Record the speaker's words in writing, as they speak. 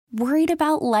Worried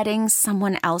about letting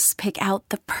someone else pick out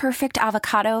the perfect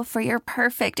avocado for your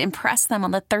perfect impress them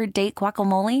on the third date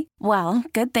guacamole? Well,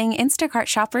 good thing Instacart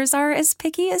shoppers are as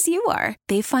picky as you are.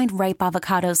 They find ripe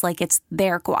avocados like it's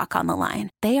their guac on the line.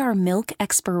 They are milk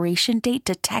expiration date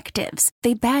detectives.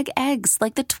 They bag eggs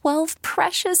like the 12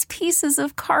 precious pieces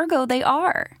of cargo they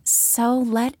are. So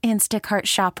let Instacart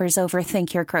shoppers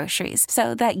overthink your groceries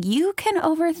so that you can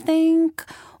overthink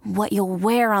what you'll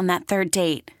wear on that third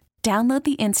date. Download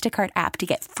the Instacart app to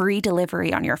get free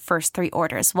delivery on your first 3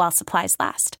 orders while supplies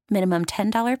last. Minimum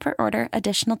 $10 per order.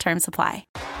 Additional terms apply.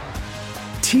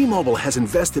 T-Mobile has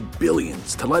invested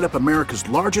billions to light up America's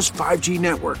largest 5G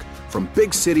network, from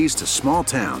big cities to small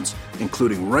towns,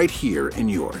 including right here in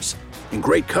yours. And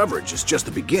great coverage is just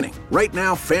the beginning. Right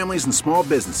now, families and small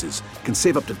businesses can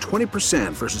save up to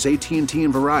 20% versus AT&T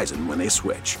and Verizon when they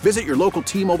switch. Visit your local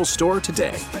T-Mobile store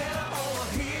today.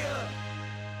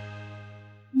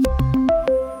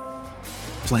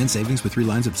 Plan savings with 3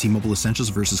 lines of T-Mobile Essentials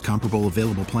versus comparable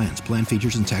available plans. Plan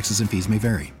features and taxes and fees may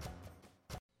vary.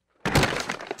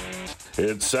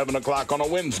 It's 7 o'clock on a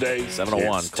Wednesday.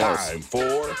 7:01. It's time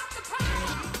for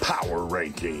Power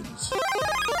Rankings.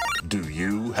 Do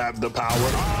you have the power?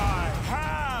 I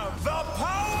have the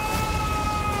power!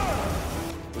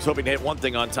 I was hoping to hit one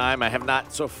thing on time. I have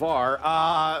not so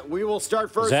far. We will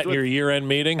start first. Is that your year-end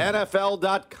meeting?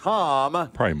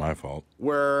 NFL.com. Probably my fault.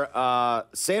 Where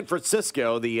San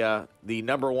Francisco, the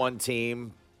number 1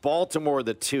 team, Baltimore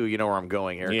the 2. You know where I'm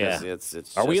going here. Yeah.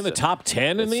 It's Are we in the top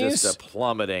 10 in these? It's just a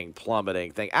plummeting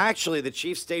thing. Actually, the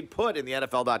Chiefs stayed put in the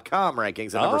NFL.com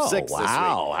rankings at number 6 this week.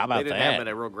 Wow. How about they didn't that? have them in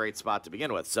a real great spot to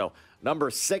begin with. So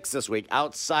number 6 this week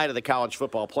outside of the college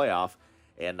football playoff,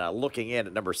 and looking in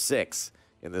at number 6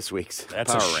 in this week's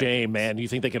That's power a shame, rankings. man. Do you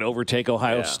think they can overtake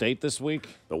Ohio State this week?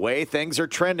 The way things are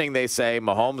trending, they say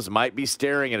Mahomes might be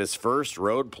staring at his first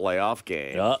road playoff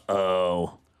game.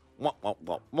 Uh-oh. Wah, wah,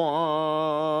 wah,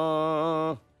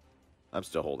 wah. I'm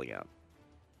still holding out.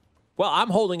 Well, I'm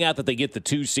holding out that they get the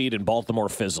 2 seed and Baltimore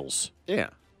fizzles. Yeah.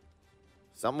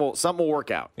 Something will work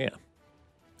out. Yeah.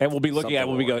 And we'll be looking at it,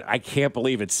 we'll be going, I can't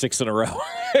believe it's 6 in a row.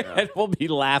 And we'll be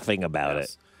laughing about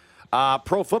it.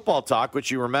 Pro Football Talk, which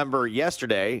you remember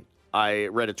yesterday, I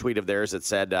read a tweet of theirs that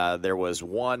said there was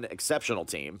 1 exceptional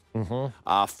team,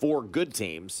 4 good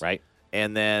teams, right,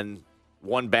 and then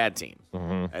 1 bad team,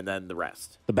 and then the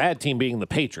rest. The bad team being the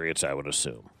Patriots, I would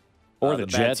assume. Or the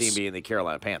Jets. Bad team being the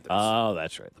Carolina Panthers. Oh,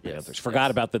 that's right. The Panthers.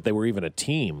 Forgot about that they were even a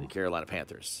team. The Carolina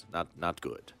Panthers. Not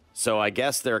good. So I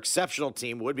guess their exceptional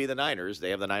team would be the Niners. They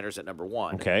have the Niners at number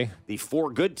 1. Okay. The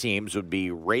 4 good teams would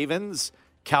be Ravens,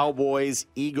 Cowboys,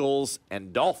 Eagles,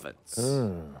 and Dolphins.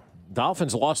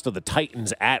 Dolphins lost to the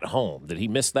Titans at home. Did he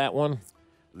miss that one?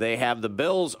 They have the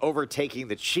Bills overtaking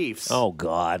the Chiefs. Oh,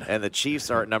 God. And the Chiefs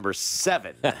are at number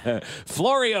 7.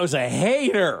 Florio's a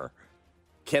hater.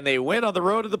 Can they win on the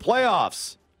road to the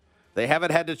playoffs? They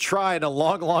haven't had to try in a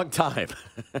long, long time.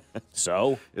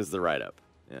 So? Is the write-up.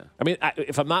 Yeah. I mean,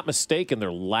 if I'm not mistaken,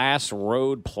 their last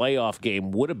road playoff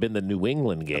game would have been the New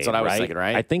England game. That's what I was thinking,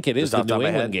 right? I think it is Just the off New the top of my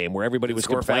England head. game where everybody was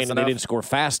complaining they didn't score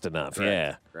fast enough. Correct.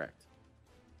 Yeah. Correct.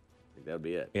 I think that would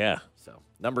be it. Yeah. So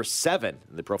number 7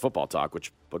 in the Pro Football Talk,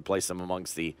 which would place them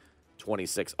amongst the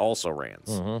 26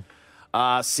 also-rans.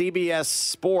 CBS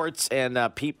Sports and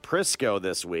Pete Prisco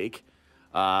this week.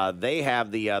 They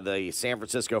have the San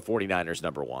Francisco 49ers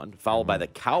number 1, followed by the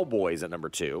Cowboys at number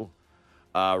 2.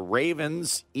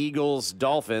 Ravens, Eagles,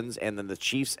 Dolphins, and then the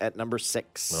Chiefs at number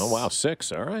 6. Oh, wow,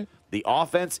 6. All right. The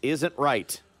offense isn't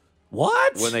right.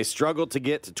 What? When they struggle to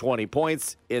get to 20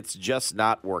 points, it's just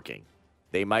not working.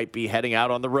 They might be heading out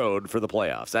on the road for the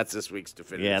playoffs. That's this week's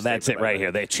definitive Yeah, that's it statement right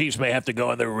here. The Chiefs may have to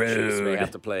go on the road. Chiefs may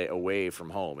have to play away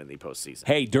from home in the postseason.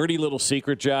 Hey, dirty little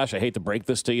secret, Josh. I hate to break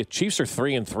this to you. Chiefs are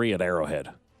 3-3 at Arrowhead.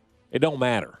 It don't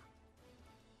matter.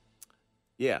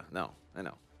 Yeah, no, I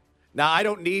know. Now, I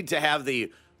don't need to have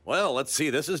the, well, let's see,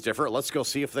 this is different. Let's go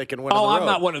see if they can win on the road. I'm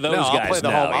not one of those guys. I'll play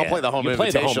the home. I'll play the home You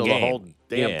play the invitational home the whole game.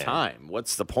 damn Yeah. time.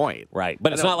 What's the point? Right,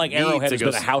 but it's not like Arrowhead has been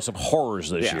a house of horrors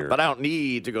this year. But I don't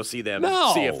need to go see them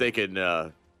No. see if they can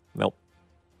Nope.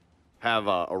 have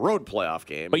a road playoff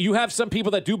game. But you have some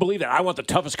people that do believe that I want the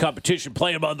toughest competition,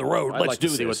 play them on the road. I'd Let's like do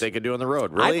to see this. what they could do on the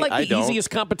road. Really? I'd like I the don't. easiest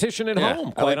competition at Yeah, home,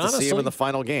 I'd quite like honestly. to see them in the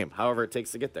final game, however it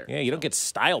takes to get there. Yeah, you don't get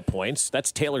style points.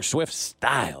 That's Taylor Swift's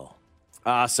style.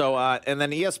 And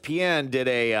then ESPN did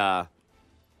a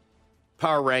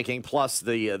power ranking plus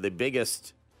the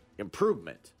biggest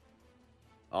improvement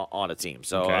on a team.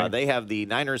 So Okay. they have the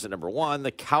Niners at number 1,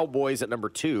 the Cowboys at number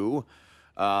 2,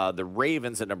 the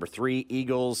Ravens at number 3,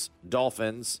 Eagles,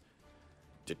 Dolphins,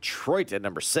 Detroit at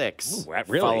number 6, Ooh,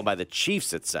 really? followed by the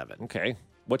Chiefs at 7. Okay.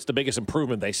 What's the biggest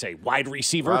improvement, they say? Wide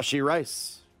receiver? Rashee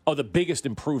Rice. Oh, the biggest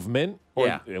improvement?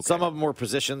 Yeah. Okay. Some of them were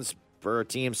positions for a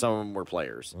team. Some of them were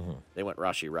players. They went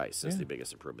Rashee Rice as the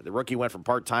biggest improvement. The rookie went from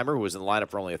part-timer, who was in the lineup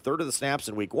for only a third of the snaps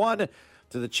in week 1,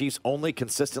 to the Chiefs' only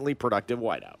consistently productive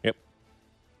wideout. Yep.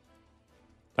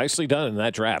 Nicely done in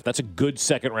that draft. That's a good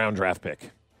second-round draft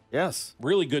pick. Yes.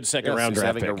 Really good second-round draft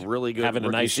having pick. a really good having a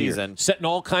rookie nice season. year. Setting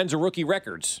all kinds of rookie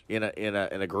records. In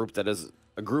a group that is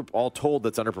a group all told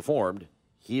that's underperformed.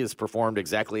 He has performed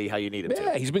exactly how you need him to.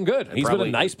 Yeah, he's been good. And He's been a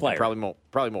nice player.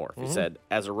 Probably more. If you said,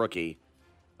 as a rookie,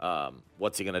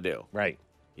 what's he going to do? Right.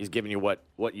 He's giving you what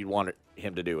you want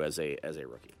him to do as a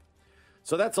rookie.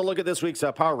 So that's a look at this week's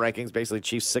power rankings. Basically,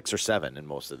 Chiefs 6 or 7 in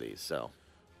most of these. So,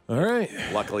 all right.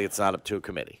 Luckily, it's not up to a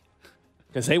committee.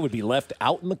 Because they would be left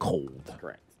out in the cold.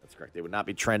 Correct. That's correct. They would not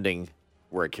be trending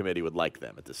where a committee would like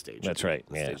them at this stage. That's right.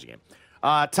 Stage of the game.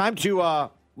 Time to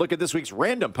look at this week's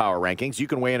random power rankings. You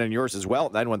can weigh in on yours as well.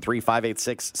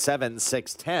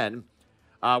 913-586-7610.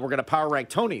 We're going to power rank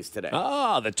Tony's today.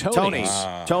 Oh, the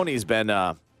Tonys. Tony's been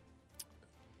a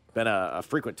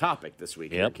frequent topic this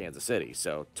week here in Kansas City.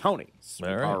 So Tony's. We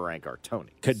power rank our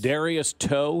Tonys. Kadarius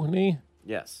Toney.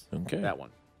 Yes. Okay. That one.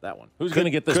 Who's going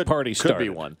to get this party started? Could be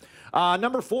one.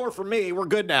 Number 4 for me. We're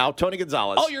good now. Tony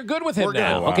Gonzalez. Oh, you're good with him We're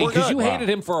now. good. Okay, We're because good. you hated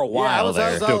him for a while. Yeah, I was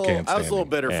a little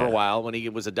bitter him. for a while when he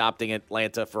was adopting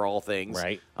Atlanta for all things.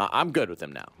 Right. I'm good with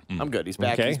him now. I'm good. He's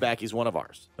back. Okay. He's back. He's one of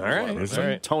ours. All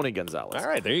right. Tony Gonzalez. All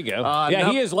right, there you go.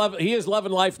 He is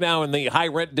loving life now in the high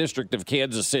rent district of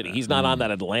Kansas City. He's not on that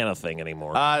Atlanta thing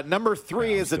anymore. Number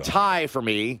 3 is a tie for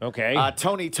me. Okay.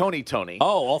 Tony.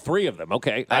 Oh, all 3 of them.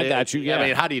 Okay, I got you. Yeah. I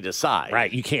mean, how do you decide?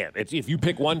 Right, you can't. If you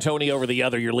pick one Tony over the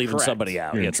other, you're leaving somebody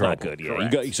out. You're in It's trouble. not good. Yeah,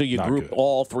 Correct. so you Not group good.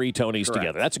 all 3 Tonys Correct.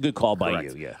 together. That's a good call by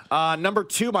Correct. you. Yeah. Number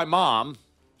 2, my mom.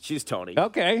 She's Tony.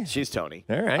 Okay. She's Tony.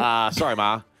 All right. Sorry,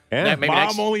 Ma. Yeah. Maybe Mom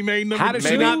next, only made number How does she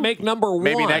 2? not make number 1?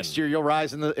 maybe next year you'll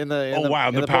rise in the power poll.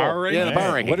 rankings? Yeah, the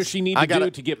power rankings. What does she need to do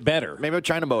to get better? Maybe I'm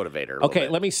trying to motivate her. A little Okay,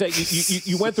 bit. let me say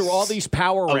you went through all these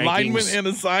power Alignment rankings. and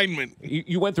assignment.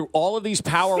 You went through all of these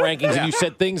power rankings and you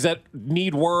said things that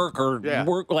need work or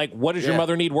work. Like, what does your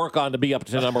mother need work on to be up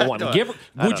to number 1?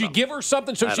 Would you give her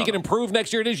something so she can improve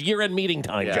next year? It is year-end meeting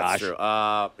time, Yeah, Josh. that's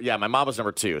true. Yeah, my mom was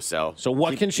number 2. So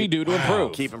what can she do to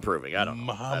improve? keep improving. I don't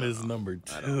know. Mom is number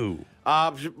 2.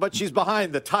 But she's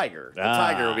behind the Tiger. The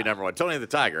Tiger would be number 1. Tony the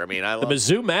Tiger. I mean, I The love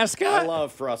Mizzou mascot? I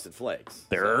love Frosted Flakes.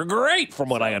 They're great, from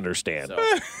what I understand.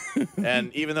 So,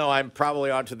 and even though I'm probably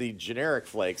onto the generic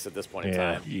flakes at this point in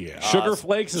time, Sugar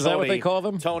flakes, is that what they call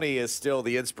them? Tony is still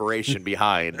the inspiration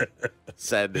behind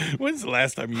said When's the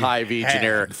last time you Hy-Vee had?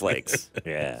 generic flakes.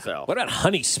 Yeah. So What about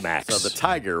Honey Smacks? So the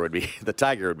Tiger would be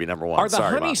number 1. Are the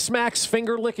Sorry, Honey Mom. Smacks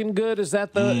finger licking good? Is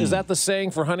that the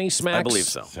saying for Honey Smacks? I believe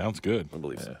so. Sounds good. I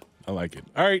believe so. I like it.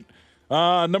 All right.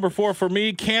 Number 4 for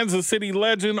me, Kansas City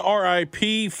legend,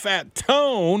 R.I.P. Fat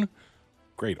Tone.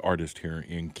 Great artist here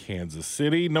in Kansas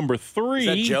City. Number 3. Is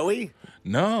that Joey?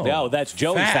 No. No, that's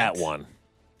Joey's Fat that one.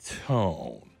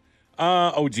 Tone.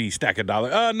 Stack of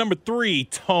dollar. Number 3,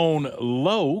 Tone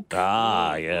Loke.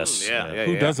 Ah, yes.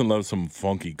 Who doesn't love some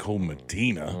funky Cole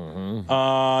Medina?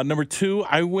 Number 2,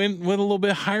 I went with a little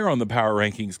bit higher on the power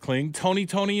rankings, Kling. Tony,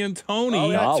 and Tony.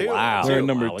 Oh, yeah. Oh, Two. wow. They're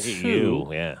number Wow, look at 2.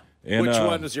 you. Yeah. And, Which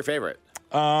one was your favorite?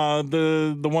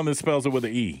 The one that spells it with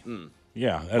an E.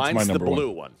 Yeah, that's Mine's my the number blue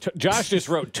one. one. Josh just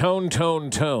wrote tone.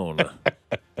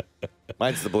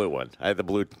 Mine's the blue one. I had the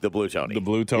blue Tony. The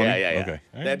blue Tony? Yeah. Okay.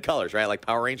 They had colors, right? Like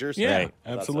Power Rangers? Yeah, Right.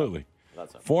 absolutely.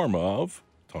 That's it. Form of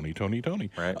Tony.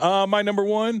 Right. My number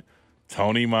 1,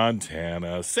 Tony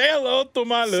Montana. Say hello to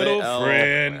my little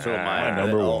friend. To my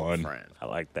number little 1. friend. I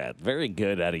like that. Very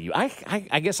good out of you.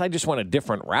 I guess I just went a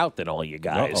different route than all you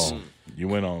guys. Uh-oh. You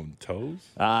went on toes?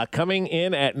 Coming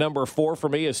in at number 4 for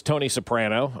me is Tony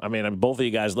Soprano. I mean, both of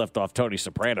you guys left off Tony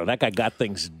Soprano. That guy got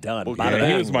things done. Well, Bada Yeah,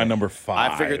 he bing. was my number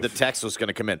 5. I figured the text was going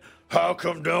to come in. How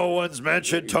come no one's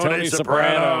mentioned Tony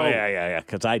Soprano? Soprano. Yeah,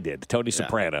 because I did. Tony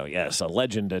Soprano, yes, a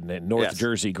legend in North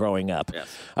Jersey growing up.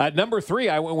 Yes. Number 3,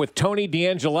 I went with Tony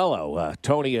D'Angelo.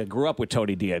 Tony grew up with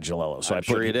Tony D'Angelo, so I'm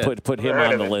sure he did. put him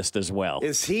on the list as well.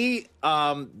 Is he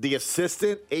the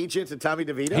assistant agent to Tommy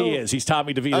DeVito? He is. He's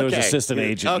Tommy DeVito's assistant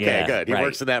agent. Okay, yeah, good. He right.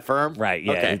 works in that firm? Right,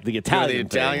 yeah. Okay. The Italian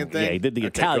thing? Yeah, he did the Okay,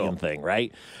 Italian cool. thing,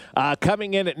 right?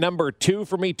 Coming in at number 2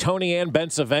 for me, Tony Ann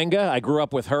Bensavenga. I grew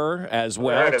up with her as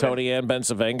well, Tony Ann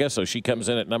Bensavenga, so she comes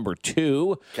in at number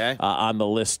 2 on the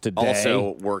list today.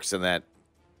 Also works in that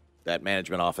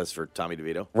management office for Tommy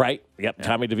DeVito. Right. Yep.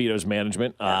 Tommy DeVito's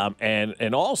management.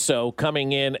 And also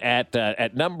coming in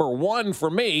at number 1 for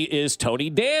me is Tony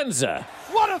Danza.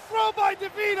 What a throw by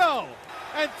DeVito!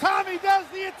 And Tommy does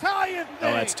the Italian thing.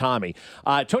 Oh, that's Tommy.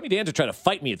 Tony Danza tried to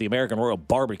fight me at the American Royal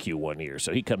Barbecue one year,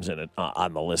 so he comes in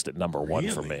on the list at number one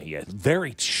for me. Yeah,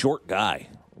 very short guy,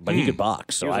 but he could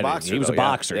box. So he was a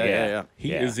boxer. Yeah.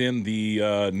 He is in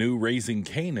the new Raising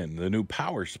Kanan, the new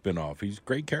Power spinoff. He's a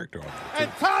great character on that.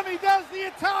 And Tommy does the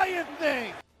Italian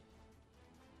thing.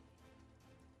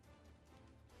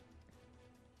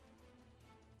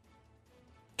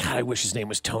 God, I wish his name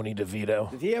was Tony DeVito.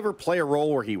 Did he ever play a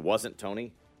role where he wasn't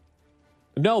Tony?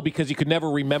 No, because he could never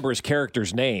remember his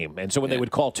character's name. And so when they would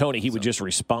call Tony, he would just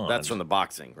respond. That's from the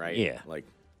boxing, right? Yeah. Like,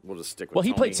 we'll just stick with Well, he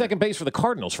Tony played here. second base for the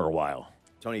Cardinals for a while.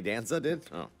 Tony Danza did?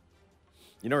 Oh.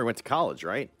 You know he went to college,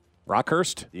 right?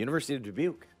 Rockhurst? The University of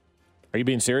Dubuque. Are you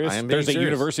being serious? I am being There's a serious.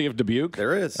 University of Dubuque?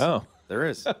 There is. Oh. There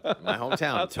is. My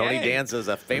hometown. Okay. Tony Danza is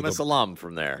a famous alum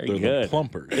from there. Very good.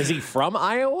 Plumpers. Is he from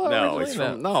Iowa? No,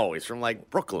 originally? he's from like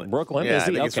Brooklyn. Brooklyn? Yeah, Is I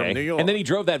he? think he's from New York. And then he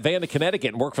drove that van to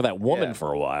Connecticut and worked for that woman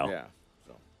for a while. Yeah.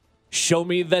 Show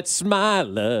me that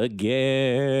smile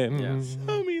again. Yes.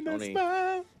 Show me that Tony.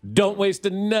 smile. Don't waste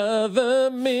another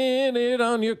minute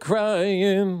on your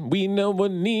crying. We know we're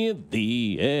near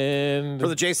the end. For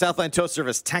the J Southland Toast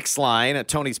Service text line at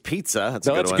Tony's Pizza. That's a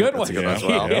No, good that's a one. good That's a good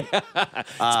one. one as well.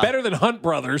 It's better than Hunt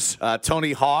Brothers.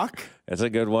 Tony Hawk. That's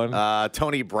a good one.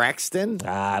 Tony Braxton.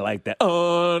 I like that.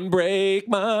 Unbreak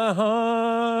my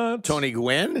heart. Tony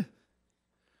Gwynn.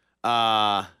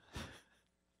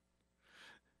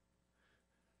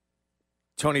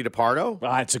 Tony DePardo.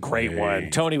 That's a great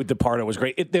one. Tony with DePardo was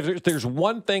great. There's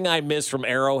one thing I miss from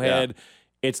Arrowhead. Yeah.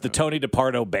 It's the Tony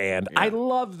DePardo band. Yeah. I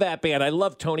love that band. I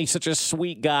love Tony. Such a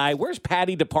sweet guy. Where's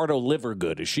Patty DePardo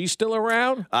Livergood? Is she still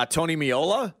around? Tony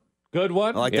Miola. Good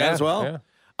one. I like that as well. Yeah.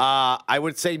 I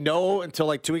would say no until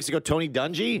like 2 weeks ago. Tony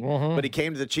Dungy, but he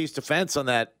came to the Chiefs' defense on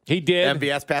that. He did.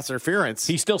 MVS pass interference.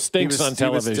 He still stinks on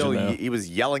television. He was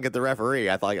yelling at the referee.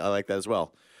 I like that as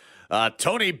well.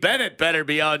 Tony Bennett better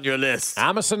be on your list.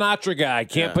 I'm a Sinatra guy.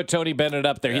 Can't put Tony Bennett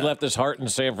up there. He left his heart in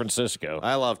San Francisco.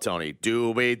 I love Tony.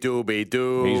 Doobie doobie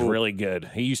doo. He's really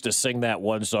good. He used to sing that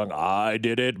one song, I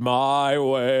Did It My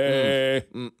Way.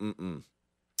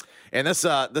 And this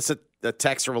a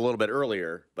text from a little bit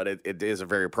earlier, but it is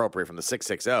very appropriate from the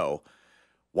 660.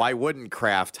 Why wouldn't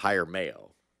Kraft hire Mayo?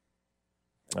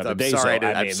 I'm sorry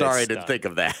I didn't think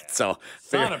of that. So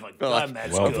Son of a gun,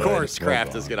 that's of good. course,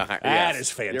 Kraft is going to hire. That yes.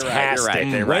 is fantastic. You're right.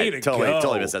 You're Way right. to Totally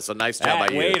go. missed that. So nice job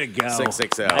by you. Way to go.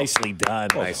 660. Nicely done.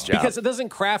 Nice job. Because it doesn't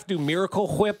Kraft do Miracle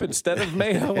Whip instead of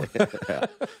Mayo?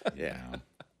 Yeah.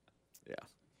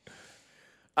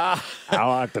 I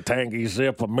like the tangy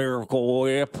zip of Miracle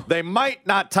Whip. They might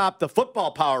not top the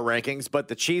football power rankings, but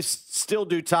the Chiefs still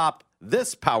do top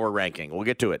this power ranking. We'll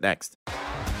get to it next.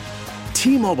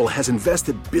 T-Mobile has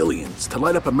invested billions to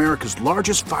light up America's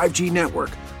largest 5G network,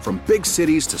 from big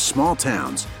cities to small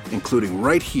towns, including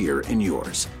right here in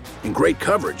yours. And great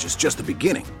coverage is just the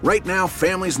beginning. Right now,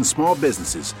 families and small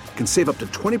businesses can save up to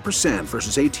 20%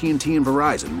 versus AT&T and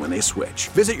Verizon when they switch.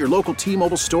 Visit your local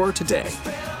T-Mobile store today.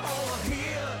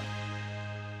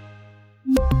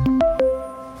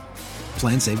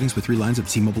 Plan savings with 3 lines of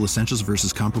T-Mobile Essentials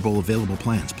versus comparable available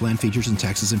plans. Plan features and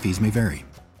taxes and fees may vary.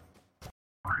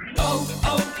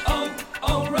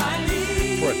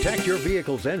 Protect your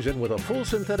vehicle's engine with a full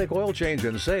synthetic oil change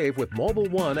and save with Mobil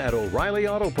 1 at O'Reilly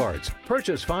Auto Parts.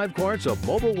 Purchase 5 quarts of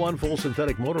Mobil 1 full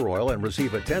synthetic motor oil and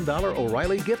receive a $10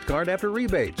 O'Reilly gift card after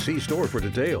rebate. See store for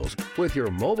details. With your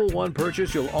Mobil 1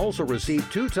 purchase, you'll also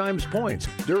receive 2 times points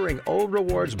during O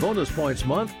Rewards Bonus Points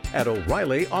Month at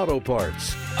O'Reilly Auto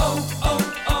Parts.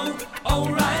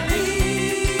 O'Reilly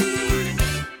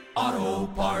Auto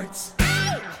Parts.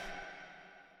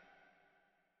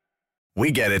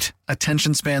 We get it.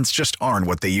 Attention spans just aren't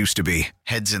what they used to be.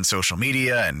 Heads in social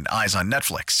media and eyes on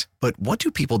Netflix. But what do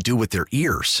people do with their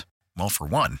ears? Well, for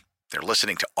one, they're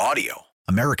listening to audio.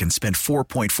 Americans spend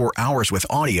 4.4 hours with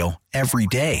audio every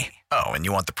day. Oh, and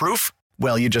you want the proof?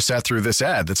 Well, you just sat through this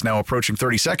ad that's now approaching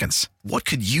 30 seconds. What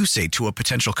could you say to a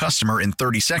potential customer in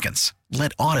 30 seconds?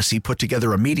 Let Odyssey put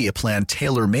together a media plan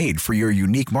tailor-made for your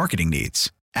unique marketing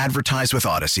needs. Advertise with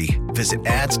Odyssey. Visit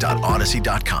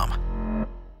ads.odyssey.com.